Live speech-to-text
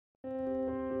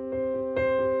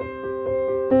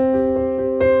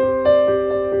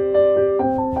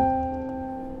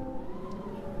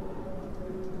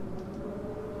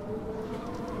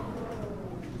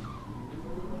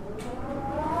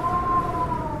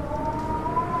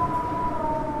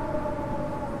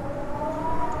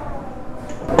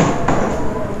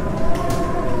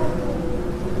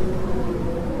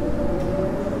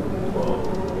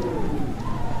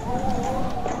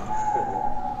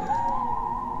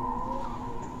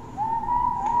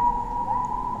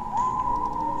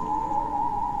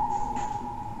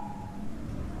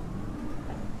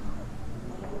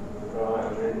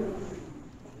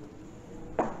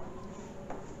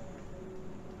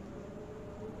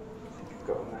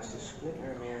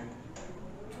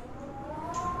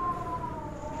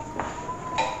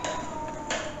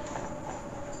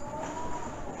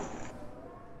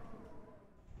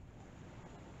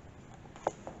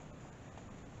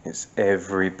It's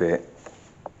every bit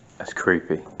as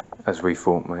creepy as we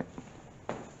thought, mate.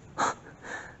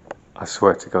 I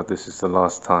swear to God, this is the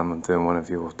last time I'm doing one of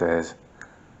your dares.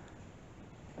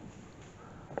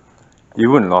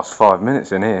 You wouldn't last 5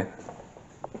 minutes in here.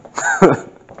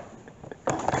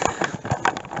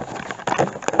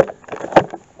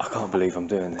 I can't believe I'm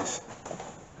doing this.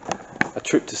 A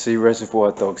trip to see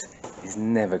Reservoir Dogs is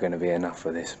never going to be enough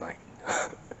for this, mate.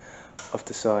 I've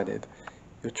decided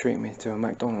you'll treat me to a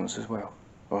McDonald's as well,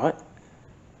 alright?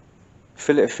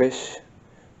 Fillet of fish,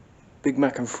 Big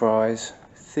Mac and fries,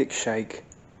 thick shake.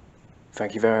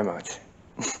 Thank you very much.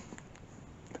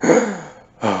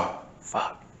 Oh,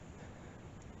 fuck.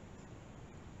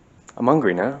 I'm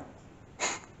hungry now.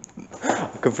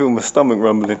 I can feel my stomach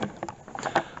rumbling.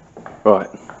 Right,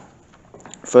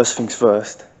 first things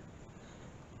first,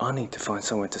 I need to find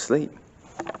somewhere to sleep.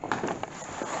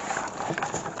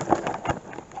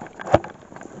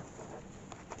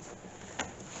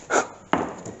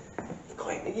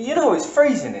 You know it's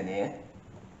freezing in here.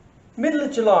 Middle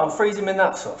of July, I'm freezing my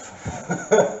nuts off.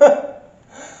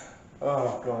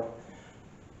 Oh God.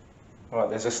 Right,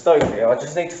 there's a stove here. I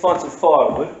just need to find some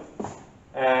firewood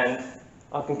and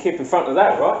I can keep in front of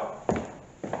that, right?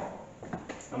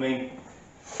 I mean,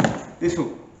 this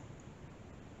will...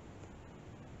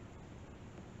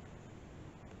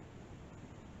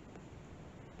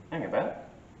 Hang about.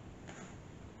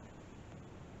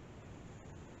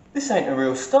 This ain't a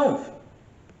real stove.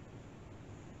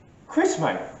 Chris,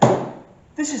 mate,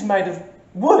 this is made of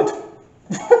wood.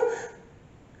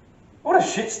 What a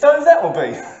shit stove that will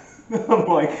be. Oh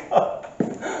my God.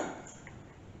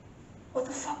 What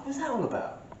the fuck was that all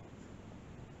about?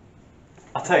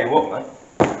 I'll tell you what, mate.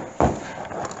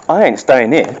 I ain't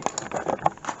staying here.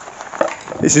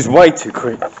 This is way too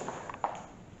creepy.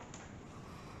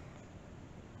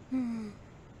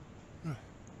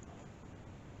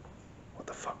 What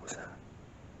the fuck was that?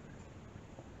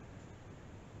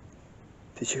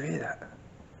 Did you hear that?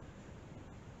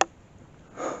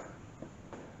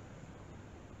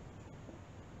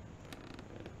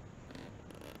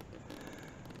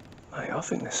 Mate, I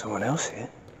think there's someone else here.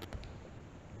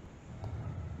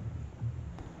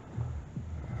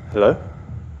 Hello?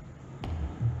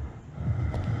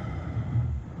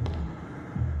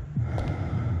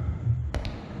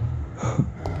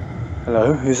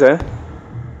 Hello, who's there?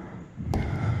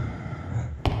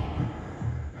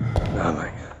 No,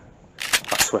 mate.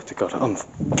 I swear to God, I'm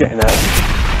getting out.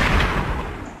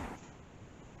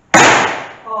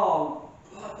 Oh,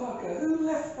 bugger, who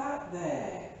left that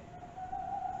there?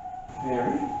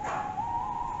 Mary?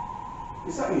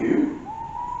 Is that you?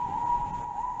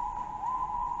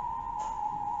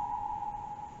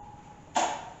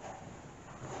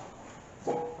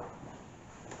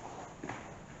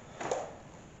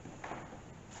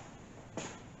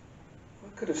 I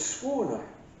could have sworn I...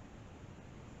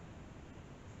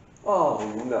 Oh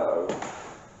no,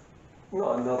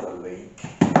 not another leak.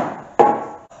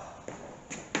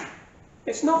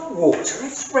 It's not water,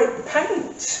 it's red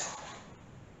paint.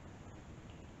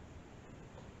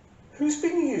 Who's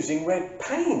been using red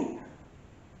paint?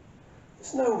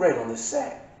 There's no red on the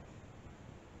set.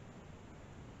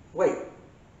 Wait,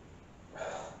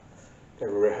 they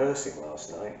were rehearsing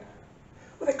last night.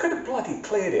 Well, they could have bloody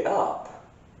cleared it up.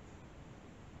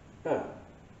 No,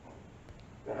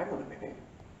 hang on a minute.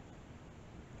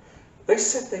 They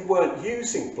said they weren't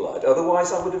using blood,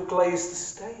 otherwise I would have glazed the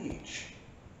stage.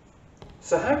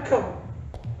 So how come...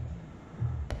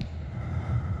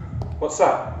 What's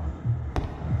that?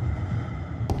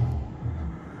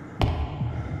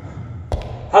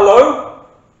 Hello?